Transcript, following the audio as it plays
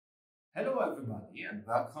Hello everybody and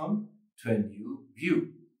welcome to a new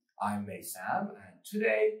view. I'm Maysam and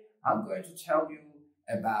today I'm going to tell you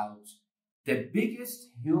about the biggest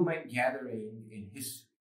human gathering in history,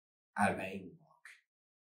 Arbaeen Walk.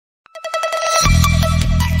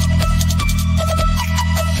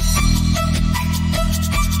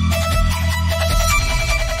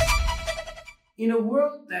 In a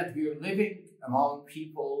world that we're living among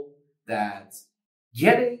people that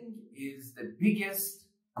getting is the biggest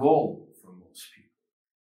goal for most people.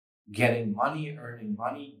 Getting money, earning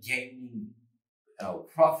money, gaining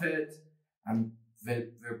profit, and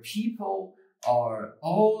where people are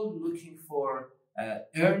all looking for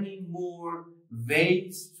earning more,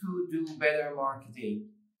 ways to do better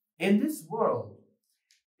marketing. In this world,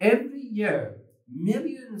 every year,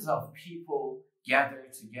 millions of people gather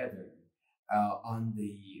together on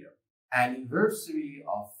the anniversary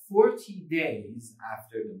of 40 days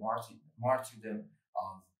after the martyrdom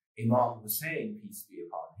of Imam Hussein, peace be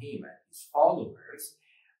upon him, and his followers.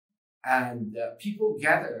 And people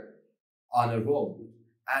gather on a road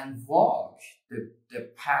and walk the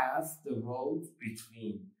path, the road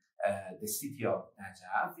between the city of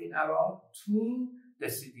Najaf in Iraq to the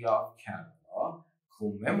city of Karbala,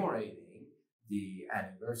 commemorating the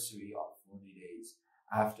anniversary of 40 days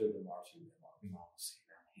after the martyrdom of Imam Hussein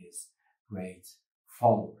and his great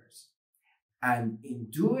followers. And in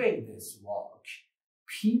doing this walk,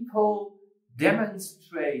 people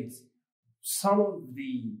demonstrate some of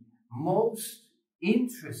the most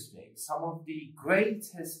interesting, some of the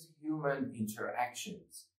greatest human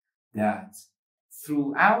interactions that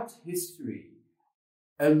throughout history,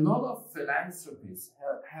 a lot of philanthropists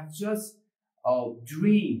have just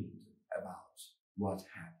dreamed about what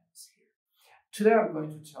happens here. Today I'm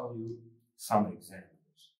going to tell you some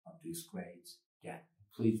examples of this great gathering.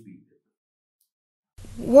 Please be with me.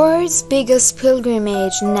 World's biggest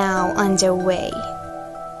pilgrimage now underway.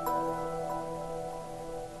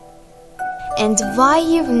 And why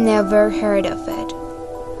you've never heard of it.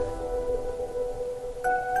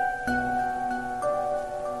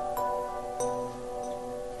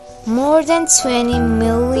 More than 20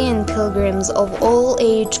 million pilgrims of all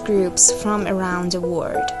age groups from around the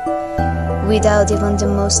world, without even the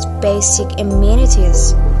most basic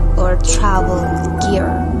amenities or travel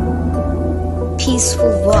gear.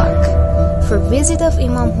 Peaceful walk for visit of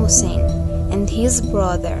Imam Hussein and his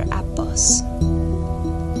brother Abbas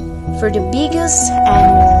for the biggest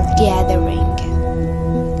annual gathering.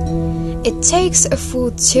 It takes a full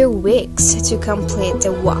 2 weeks to complete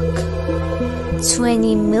the walk.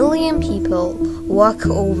 20 million people walk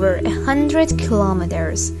over 100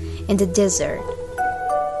 kilometers in the desert.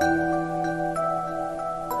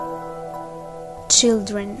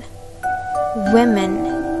 Children, women,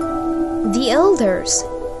 the elders,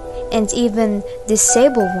 and even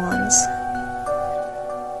disabled ones.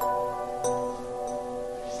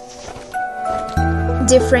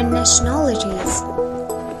 Different nationalities,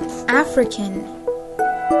 African,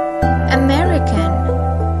 American,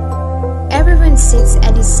 everyone sits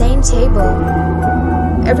at the same table.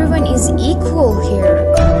 Everyone is equal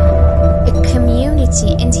here. A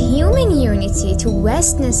community and human unity to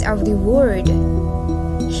vastness of the world.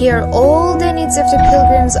 Here all the needs of the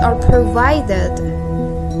pilgrims are provided.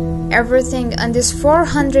 Everything on this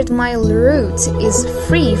 400-mile route is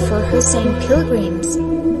free for Hussein pilgrims.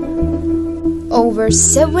 Over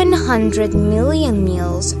 700 million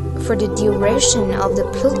meals for the duration of the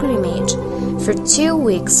pilgrimage for 2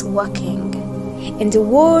 weeks walking. And the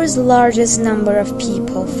world's largest number of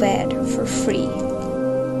people fed for free.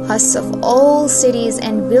 Hosts of all cities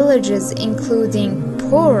and villages including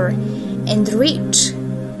poor and rich.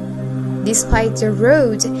 Despite the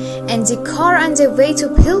road and the car on the way to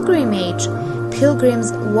pilgrimage,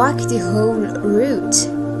 pilgrims walk the whole route.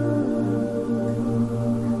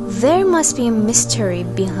 There must be a mystery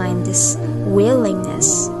behind this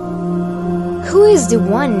willingness. Who is the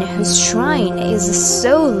one whose shrine is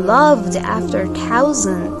so loved after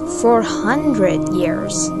 1,400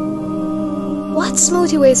 years? What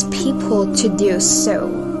motivates people to do so?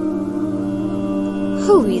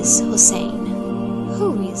 Who is Hussein? Who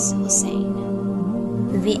is Hussein?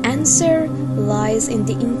 The answer lies in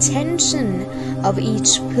the intention of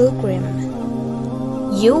each pilgrim.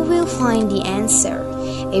 You will find the answer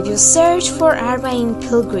if you search for Arbaeen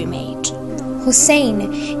pilgrimage. Hussein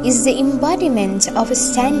is the embodiment of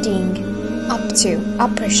standing up to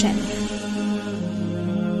oppression.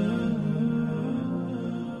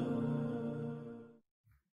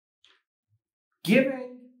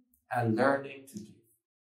 Giving and learning to give.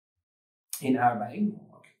 In Arbaeen Walk,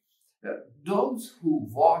 those who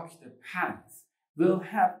walk the path will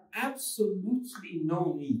have absolutely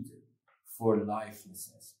no need for life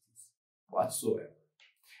necessities whatsoever.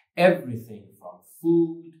 Everything from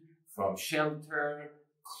food, from shelter,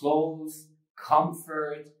 clothes,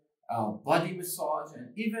 comfort, body massage,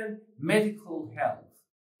 and even medical health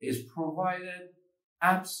is provided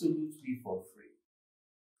absolutely for free.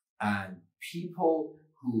 And people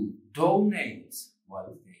who donate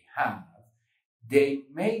what they have, they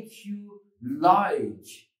make you like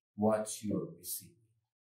what you're receiving.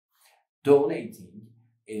 Donating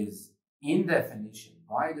is,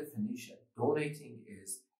 by definition, donating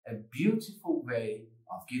is a beautiful way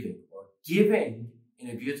of giving, or giving in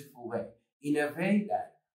a beautiful way, in a way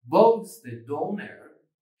that both the donor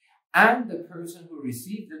and the person who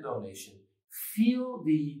received the donation feel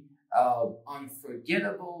the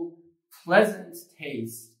unforgettable, pleasant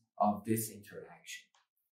taste of this interaction.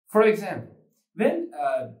 For example, when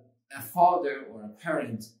a father or a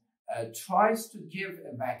parent tries to give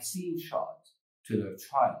a vaccine shot to their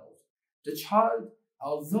child, the child,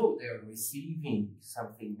 although they're receiving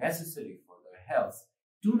something necessary for their health,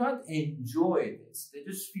 do not enjoy this. They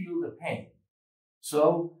just feel the pain.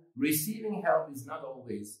 So receiving help is not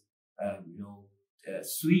always,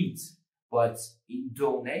 sweet, but in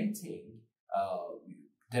donating,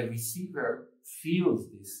 the receiver feels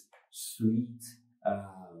this sweet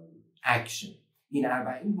action. In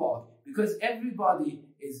Arbaeen Walk, because everybody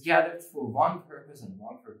is gathered for one purpose and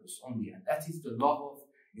one purpose only, and that is the love of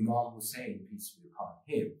Imam Hussein, peace be upon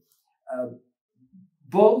him.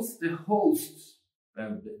 Both the hosts,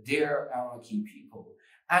 their Iraqi people,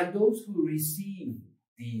 and those who receive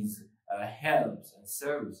these helps and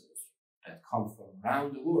services that come from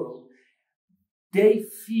around the world, they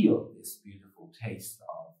feel this beautiful taste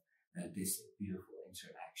of this beautiful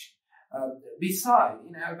interaction. Besides,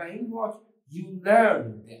 in Arbaeen Walk, you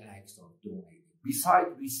learn the act of donating.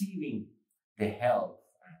 Besides receiving the help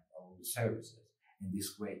and all the services in this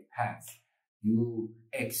great path, you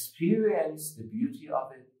experience the beauty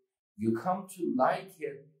of it, you come to like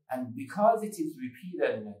it, and because it is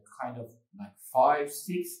repeated in a kind of like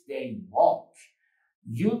 5-6 day walk,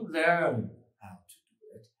 you learn how to do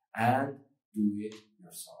it and do it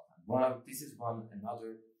yourself. And this is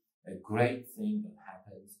another great thing that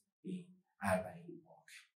happens in Arbaeen Walk.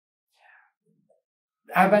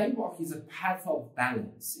 Arbaeen Walk is a path of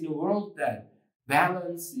balance in a world that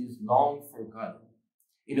balance is long forgotten.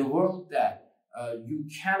 In a world that you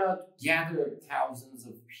cannot gather thousands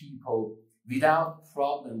of people without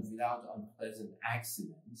problems, without unpleasant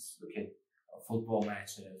accidents. Look at football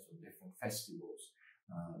matches or different festivals,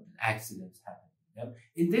 accidents happen in them.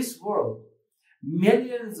 In this world,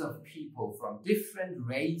 millions of people from different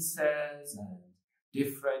races and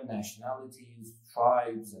different nationalities,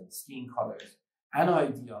 tribes, and skin colors and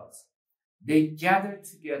ideals, they gather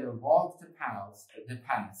together, walk the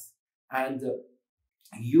path, and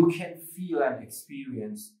you can feel and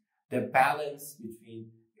experience the balance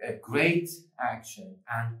between a great action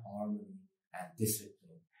and harmony and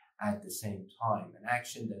discipline at the same time. An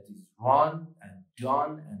action that is run and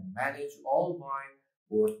done and managed all by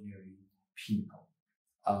ordinary people.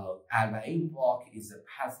 Arbaeen Walk is a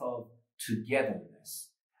path of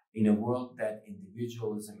togetherness in a world that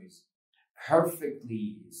individualism is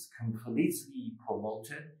completely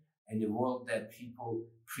promoted, in a world that people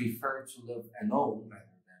prefer to live alone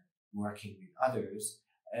rather than working with others.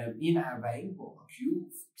 In Arbaeen Walk, you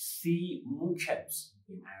see mukebs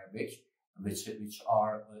in Arabic, which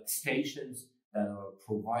are stations that are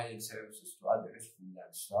providing services to others, food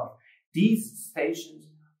and stuff. These stations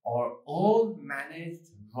are all managed,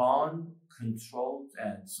 run, controlled,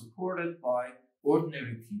 and supported by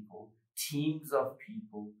ordinary people. Teams of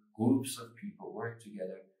people, groups of people work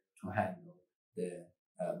together to handle the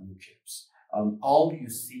mukebs. All you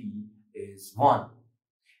see is one.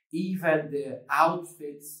 Even the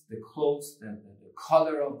outfits, the clothes, the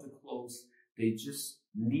color of the clothes, they just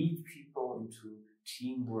lead people into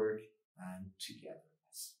teamwork and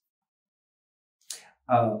togetherness.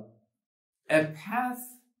 A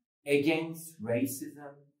path against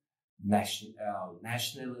racism,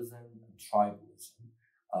 nationalism, and tribalism.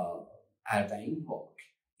 Arbaeen Walk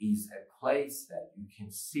is a place that you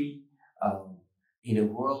can see in a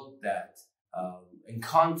world that, in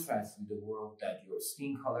contrast with the world that your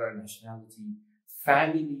skin color, nationality,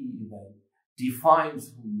 family even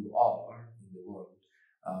defines who you are in the world.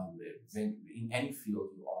 In any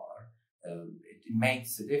field you are, it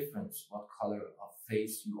makes a difference what color of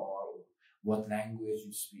face you are, or what language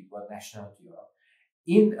you speak, what nationality you are.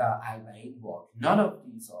 In Arbaeen Walk, none of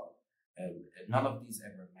these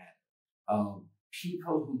ever matter.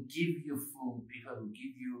 People who give you food, people who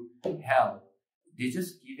give you help, they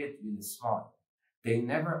just give it with a smile. They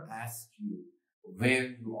never ask you where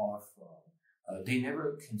you are from, They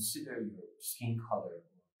never consider your skin color,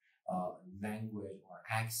 language, or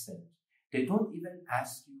accent. They don't even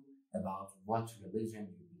ask you about what religion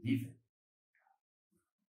you believe in.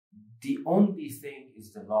 The only thing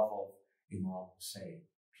is the love of Imam Hussein,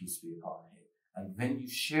 peace be upon him. And when you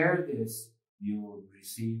share this, you will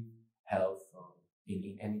receive help from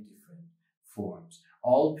in any different forms.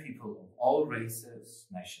 All people of all races,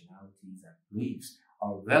 nationalities, and beliefs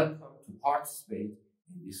are welcome to participate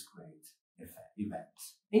in this great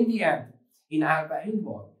event. In the end, in Arbaeen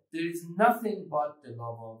Walk, there is nothing but the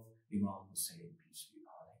love of Imam Hussein, peace be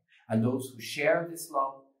upon him. And those who share this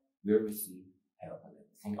love will receive help and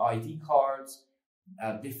everything. ID cards,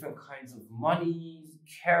 different kinds of monies,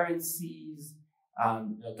 currencies,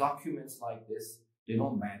 documents like this, they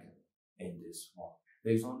don't matter in this walk.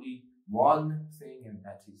 There's only one thing, and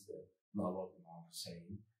that is the love of Imam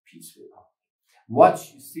Hussein, peace be upon him.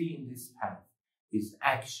 What you see in this path is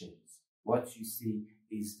actions. What you see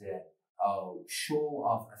is the show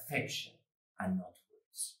of affection and not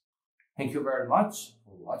words. Thank you very much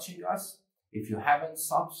for watching us. If you haven't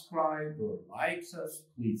subscribed or liked us,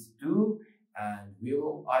 please do. And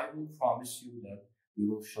I will promise you that we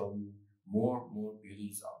will show you more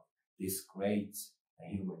beauties of this great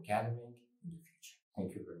human gathering in the future.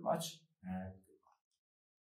 Thank you very much, and